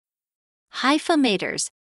Hi Filmmators!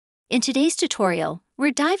 In today's tutorial, we're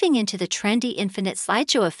diving into the trendy infinite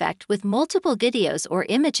slideshow effect with multiple videos or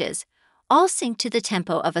images, all synced to the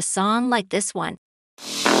tempo of a song like this one.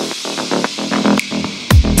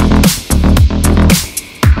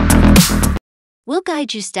 We'll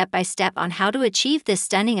guide you step by step on how to achieve this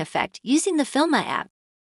stunning effect using the Filma app.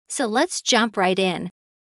 So let's jump right in.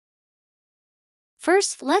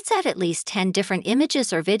 First, let's add at least 10 different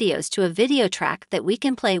images or videos to a video track that we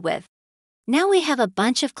can play with. Now we have a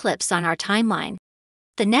bunch of clips on our timeline.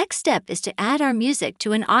 The next step is to add our music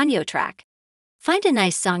to an audio track. Find a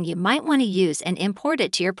nice song you might want to use and import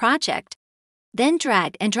it to your project. Then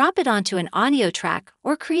drag and drop it onto an audio track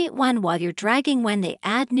or create one while you're dragging when the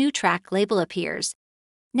Add New Track label appears.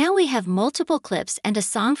 Now we have multiple clips and a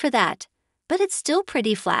song for that, but it's still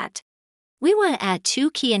pretty flat. We want to add two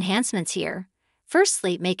key enhancements here.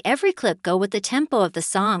 Firstly, make every clip go with the tempo of the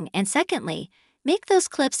song, and secondly, make those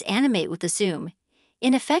clips animate with the zoom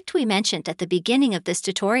in effect we mentioned at the beginning of this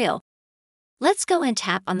tutorial. Let's go and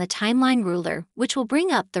tap on the timeline ruler, which will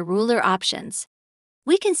bring up the ruler options.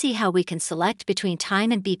 We can see how we can select between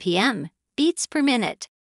time and BPM, beats per minute.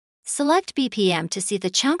 Select BPM to see the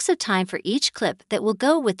chunks of time for each clip that will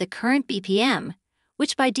go with the current BPM,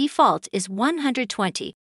 which by default is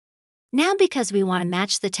 120. Now, because we want to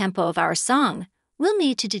match the tempo of our song, we'll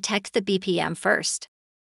need to detect the BPM first.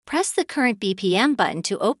 Press the current BPM button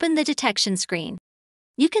to open the detection screen.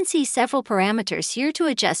 You can see several parameters here to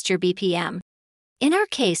adjust your BPM. In our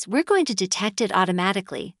case, we're going to detect it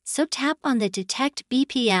automatically, so tap on the Detect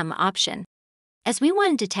BPM option. As we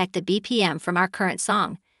want to detect the BPM from our current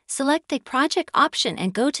song, select the Project option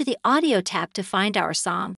and go to the Audio tab to find our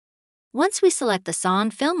song. Once we select the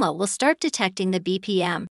song, Filma will start detecting the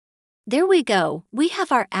BPM. There we go, we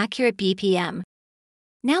have our accurate BPM.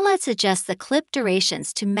 Now let's adjust the clip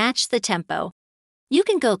durations to match the tempo. You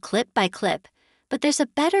can go clip by clip, but there's a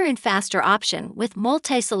better and faster option with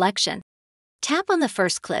multi-selection. Tap on the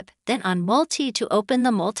first clip, then on Multi to open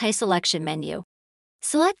the multi-selection menu.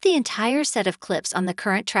 Select the entire set of clips on the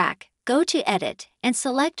current track, go to Edit, and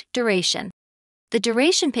select Duration. The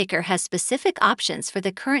duration picker has specific options for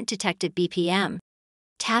the current detected BPM.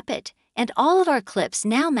 Tap it, and all of our clips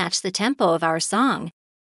now match the tempo of our song.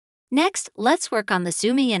 Next, let's work on the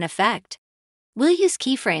zooming in effect. We'll use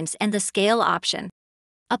keyframes and the scale option.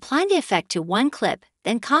 Apply the effect to one clip,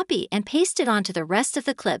 then copy and paste it onto the rest of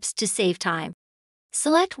the clips to save time.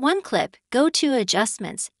 Select one clip, go to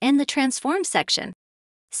Adjustments, and the Transform section.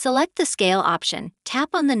 Select the scale option,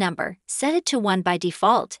 tap on the number, set it to 1 by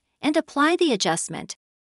default, and apply the adjustment.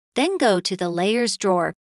 Then go to the Layers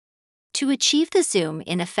drawer. To achieve the zoom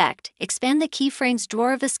in effect, expand the keyframes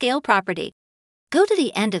drawer of the scale property. Go to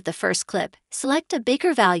the end of the first clip, select a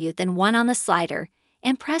bigger value than 1 on the slider,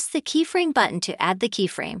 and press the keyframe button to add the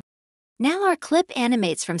keyframe. Now our clip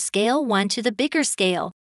animates from scale 1 to the bigger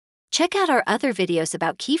scale. Check out our other videos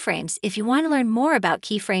about keyframes if you want to learn more about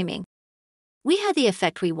keyframing. We had the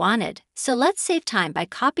effect we wanted, so let's save time by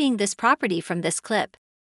copying this property from this clip.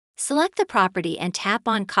 Select the property and tap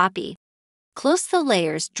on Copy. Close the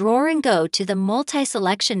Layers drawer and go to the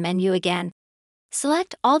Multi-selection menu again.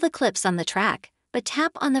 Select all the clips on the track, but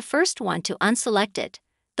tap on the first one to unselect it,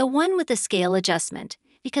 the one with the scale adjustment,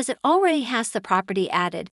 because it already has the property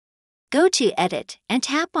added. Go to Edit and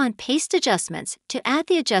tap on Paste Adjustments to add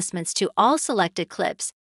the adjustments to all selected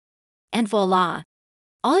clips. And voila!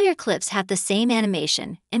 All your clips have the same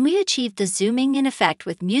animation, and we achieved the zooming in effect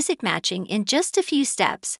with music matching in just a few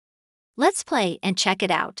steps. Let's play and check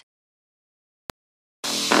it out.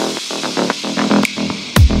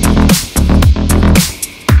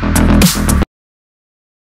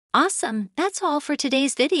 Awesome, that's all for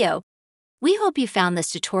today's video. We hope you found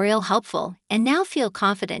this tutorial helpful and now feel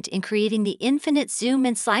confident in creating the infinite zoom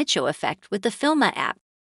and slideshow effect with the Filma app.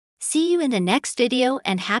 See you in the next video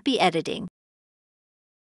and happy editing!